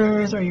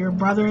brothers or your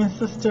brother and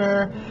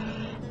sister,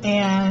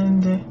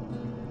 and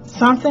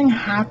something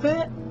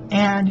happened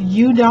and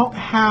you don't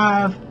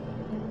have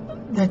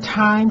the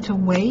time to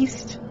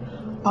waste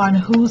on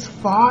whose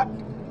fault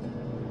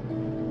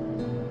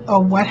or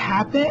what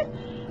happened,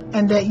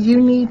 and that you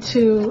need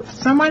to,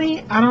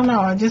 somebody, I don't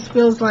know, it just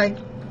feels like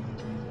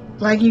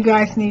you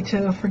guys need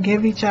to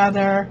forgive each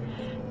other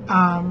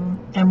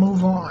and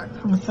move on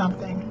from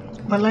something.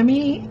 But let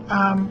me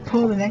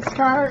pull the next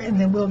card, and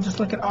then we'll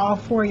just look at all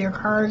four of your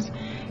cards,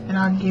 and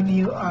I'll give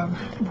you a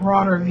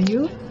broader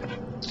view.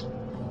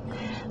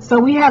 So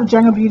we have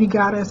Jungle Beauty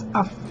Goddess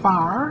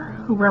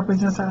Afar, who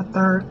represents our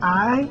third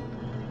eye,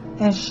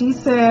 and she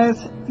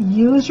says,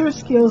 use your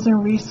skills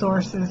and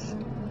resources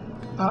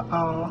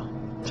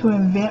to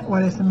invent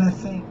what is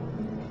missing.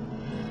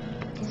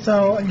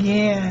 So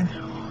again,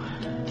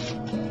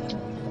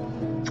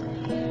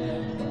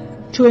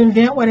 to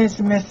invent what is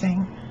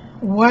missing.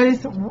 What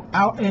is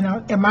out, you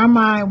know, in my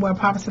mind, what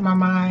pops in my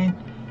mind,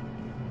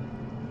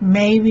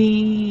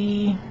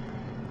 maybe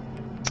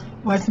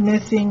what's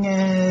missing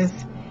is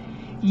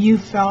you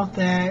felt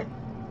that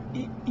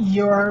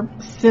your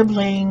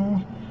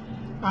sibling,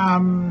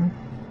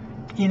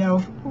 you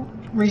know,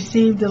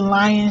 received the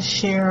lion's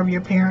share of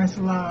your parents'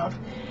 love,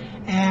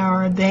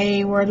 or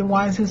they were the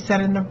ones who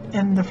sat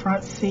in the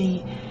front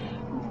seat.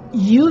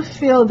 You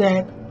feel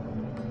that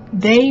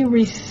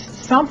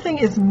something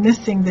is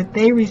missing that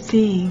they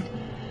received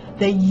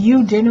that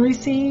you didn't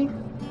receive,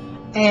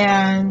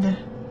 and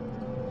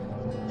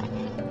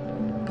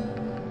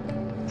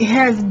it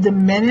has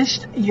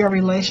diminished your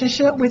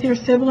relationship with your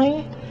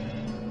sibling.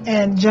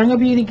 And Jungle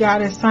Beauty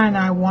Goddess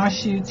Sinai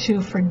wants you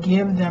to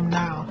forgive them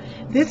now.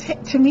 This,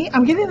 to me,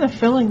 I'm getting the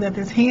feeling that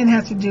this hand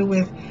has to do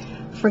with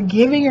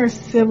forgiving your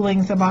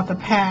siblings about the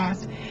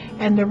past.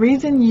 And the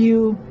reason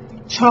you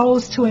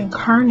chose to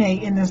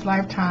incarnate in this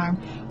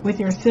lifetime with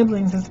your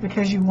siblings is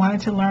because you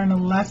wanted to learn a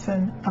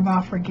lesson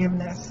about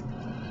forgiveness.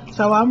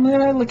 So I'm going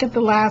to look at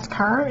the last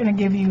card and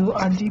give you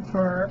a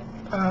deeper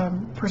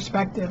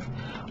perspective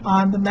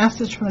on the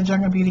message from the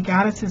Jungle Beauty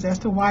Goddesses as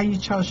to why you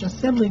chose your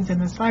siblings in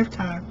this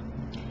lifetime.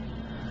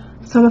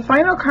 So the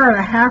final card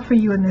I have for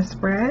you in this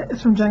spread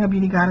is from Jungle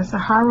Beauty Goddess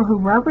Sahara, who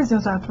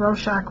represents our throat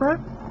chakra.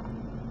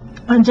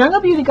 And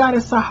Jungle Beauty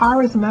Goddess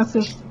Sahara's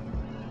message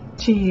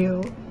to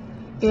you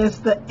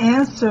is the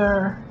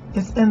answer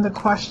is in the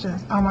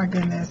questions. Oh my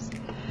goodness.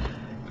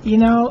 You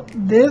know,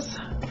 this,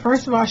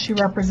 first of all, she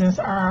represents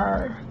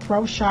our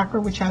throat chakra,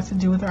 which has to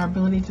do with our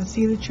ability to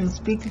see the truth,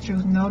 speak the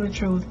truth, know the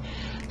truth,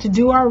 to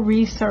do our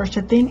research,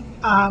 to think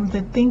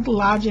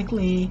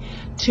logically,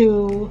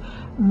 to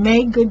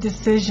make good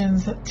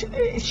decisions.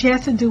 She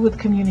has to do with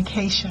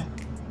communication.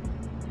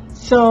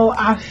 So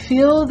I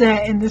feel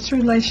that in this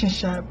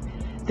relationship,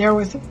 there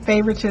was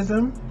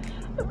favoritism.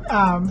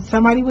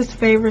 Somebody was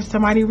favored,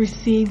 somebody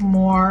received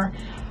more.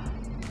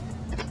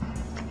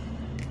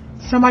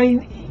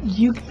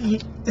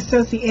 It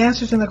says the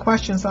answers in the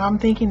question. So I'm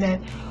thinking that,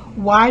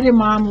 why did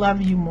mom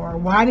love you more?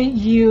 Why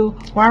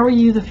were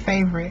you the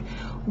favorite?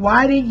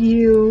 Why did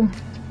you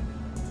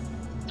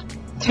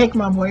take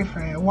my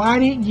boyfriend? Why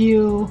did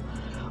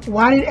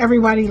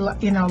everybody,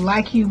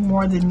 like you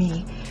more than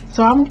me?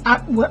 So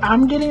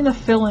I'm getting the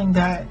feeling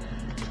that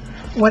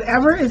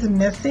whatever is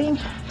missing,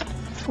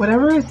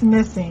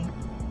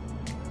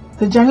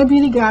 the Jungle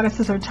Beauty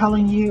Goddesses are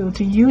telling you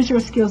to use your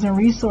skills and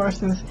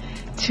resources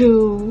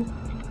to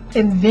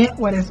invent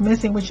what is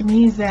missing, which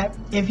means that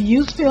if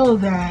you feel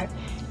that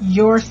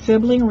your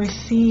sibling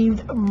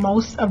received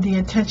most of the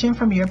attention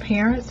from your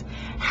parents,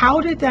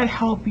 how did that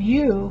help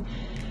you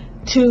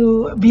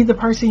to be the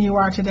person you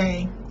are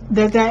today?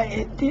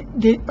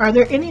 Are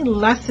there any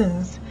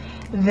lessons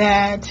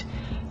that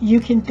you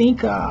can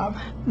think of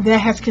that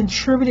has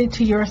contributed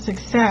to your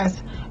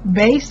success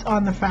based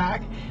on the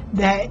fact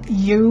that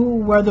you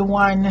were the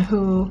one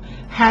who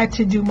had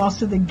to do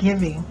most of the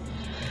giving?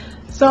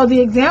 So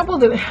the example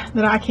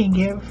that I can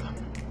give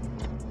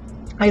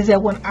is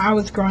that when I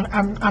was growing,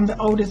 I'm the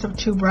oldest of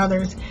two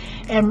brothers,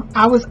 and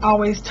I was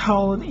always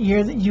told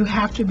you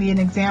have to be an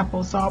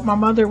example. So my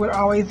mother would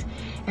always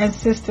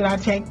insist that I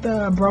take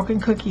the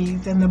broken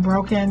cookies and the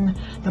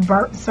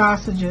burnt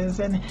sausages,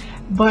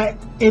 but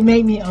it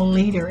made me a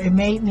leader. It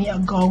made me a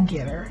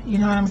go-getter. You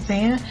know what I'm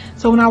saying?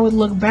 So when I would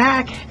look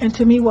back, and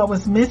to me what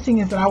was missing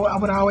is that I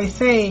would always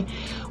say,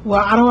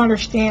 well, I don't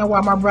understand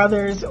why my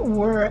brothers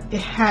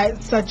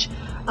had such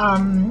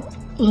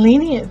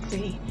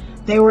leniency.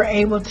 They were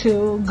able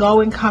to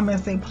go and come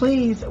as they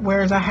please,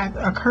 whereas I had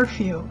a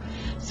curfew.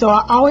 So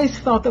I always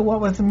felt that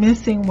what was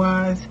missing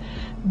was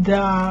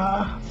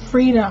the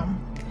freedom.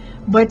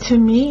 But to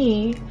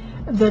me,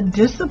 the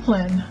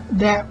discipline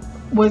that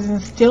was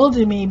instilled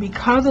in me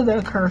because of the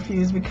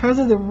curfews, because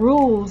of the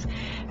rules,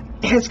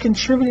 has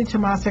contributed to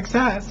my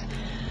success.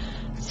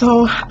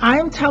 So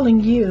I'm telling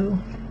you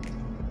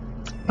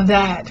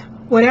that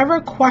whatever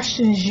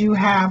questions you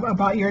have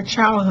about your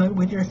childhood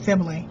with your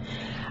sibling,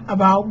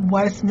 about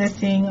what's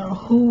missing,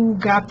 who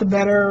got the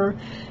better,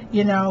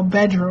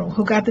 bedroom,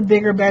 who got the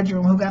bigger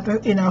bedroom, who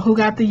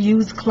got the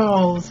used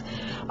clothes,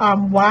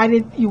 why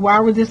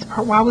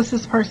was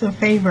this person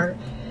favored?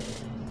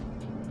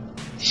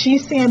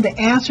 She's saying the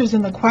answers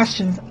in the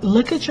questions.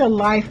 Look at your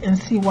life and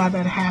see why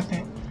that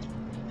happened.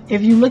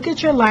 If you look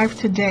at your life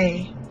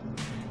today,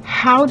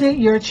 how did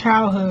your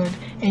childhood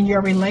and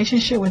your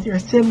relationship with your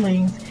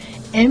siblings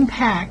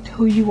impact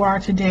who you are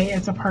today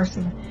as a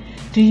person?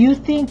 Do you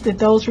think that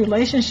those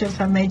relationships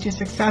have made you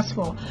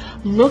successful?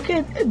 Look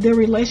at the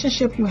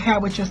relationship you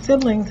have with your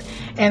siblings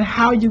and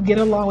how you get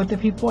along with the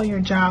people on your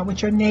job,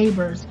 with your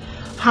neighbors,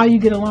 how you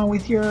get along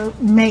with your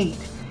mate.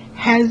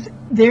 Has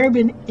there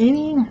been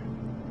any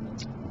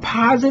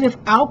positive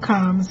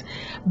outcomes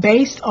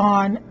based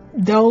on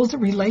those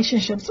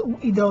relationships,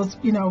 those,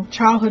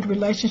 childhood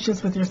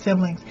relationships with your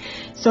siblings?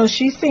 So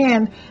she's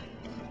saying,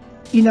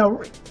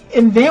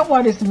 invent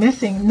what is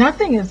missing.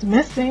 Nothing is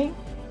missing.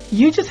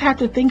 You just have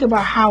to think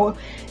about how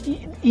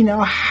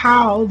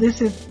this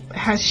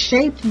has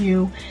shaped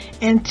you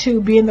into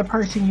being the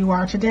person you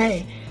are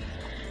today.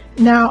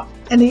 Now,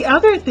 and the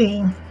other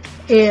thing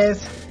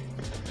is,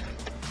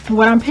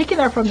 what I'm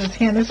picking up from this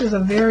hand, this is a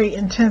very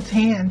intense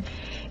hand,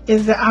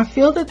 is that I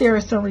feel that there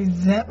is some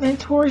resentment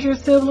towards your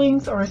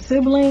siblings or a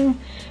sibling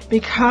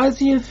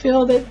because you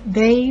feel that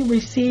they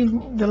receive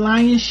the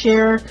lion's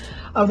share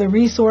of the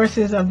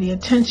resources, of the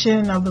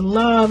attention, of the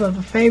love, of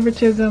the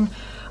favoritism,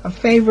 a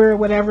favor,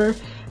 whatever.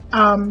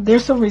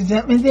 There's some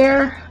resentment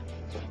there.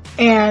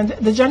 And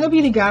the Jungle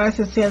Beauty Goddess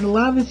has said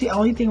love is the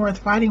only thing worth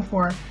fighting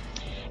for.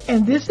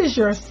 And this is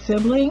your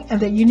sibling, and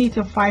that you need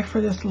to fight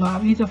for this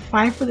love. You need to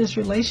fight for this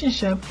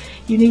relationship.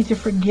 You need to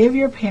forgive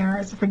your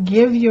parents,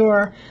 forgive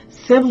your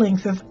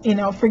siblings,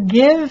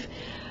 forgive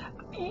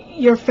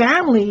your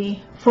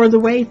family for the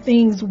way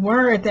things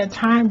were at that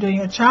time during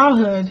your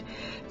childhood,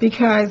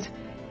 because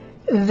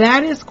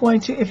that is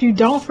going to, if you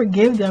don't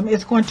forgive them,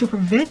 it's going to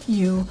prevent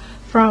you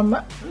from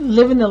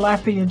living the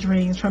life of your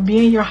dreams, from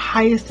being your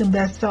highest and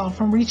best self,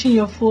 from reaching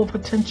your full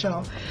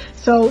potential.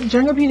 So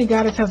Jungle Beauty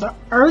Goddess has an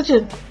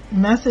urgent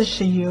message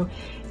to you.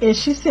 And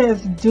she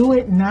says, do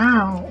it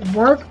now.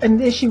 Work,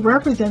 and she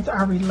represents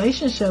our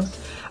relationships,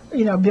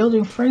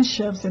 building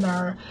friendships and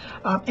our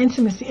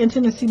intimacy.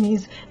 Intimacy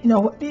means,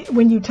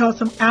 when you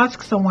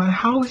ask someone,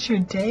 how was your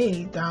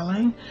day,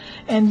 darling?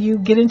 And you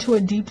get into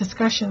a deep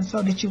discussion.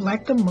 So did you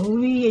like the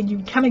movie? And you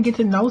kind of get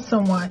to know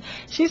someone.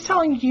 She's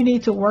telling you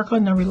need to work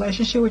on the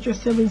relationship with your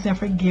siblings and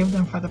forgive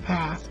them for the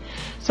past.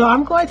 So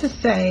I'm going to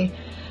say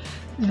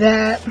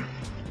that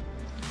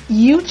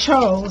you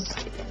chose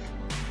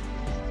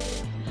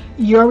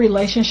your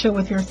relationship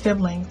with your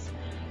siblings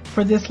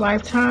for this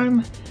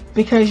lifetime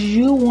because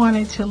you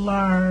wanted to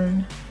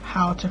learn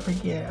how to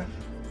forgive.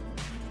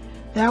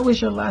 That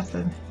was your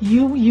lesson.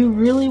 You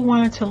really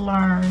wanted to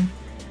learn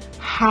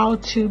how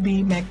to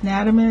be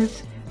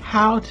magnanimous,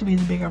 how to be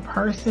the bigger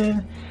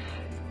person,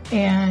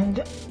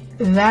 and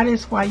that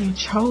is why you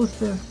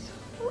chose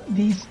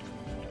these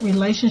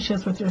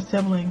relationships with your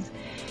siblings.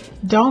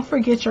 Don't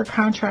forget your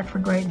contract for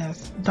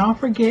greatness. Don't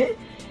forget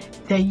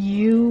that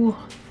you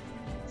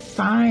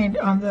signed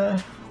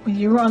when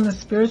you were on the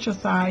spiritual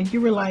side, you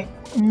were like,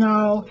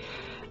 no,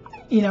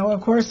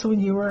 of course,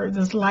 when you were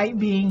this light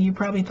being, you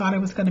probably thought it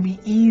was going to be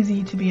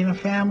easy to be in a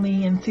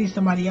family and see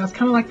somebody else,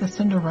 kind of like the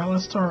Cinderella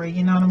story,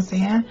 you know what I'm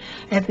saying?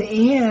 At the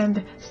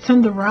end,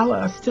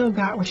 Cinderella still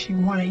got what she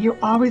wanted. You're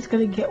always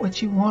going to get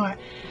what you want,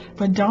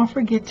 but don't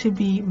forget to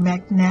be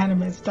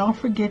magnanimous. Don't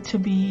forget to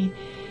be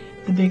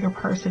the bigger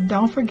person.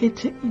 Don't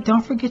forget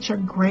your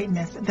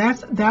greatness.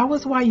 That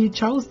was why you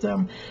chose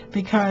them,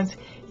 because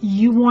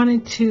you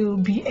wanted to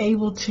be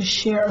able to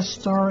share a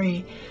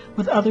story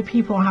with other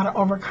people on how to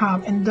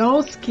overcome. And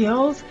those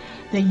skills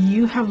that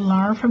you have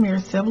learned from your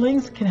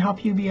siblings can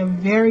help you be a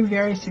very,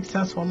 very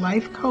successful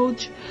life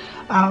coach,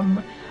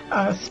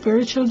 a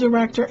spiritual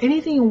director,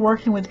 anything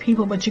working with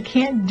people. But you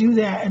can't do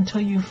that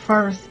until you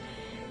first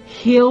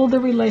heal the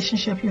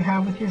relationship you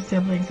have with your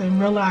siblings and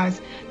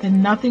realize that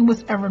nothing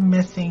was ever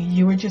missing.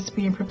 You were just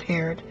being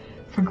prepared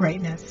for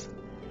greatness.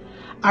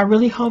 I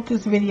really hope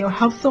this video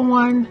helps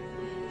someone.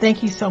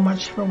 Thank you so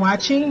much for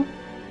watching,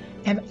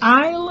 and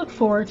I look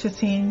forward to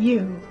seeing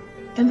you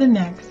in the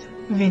next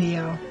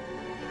video.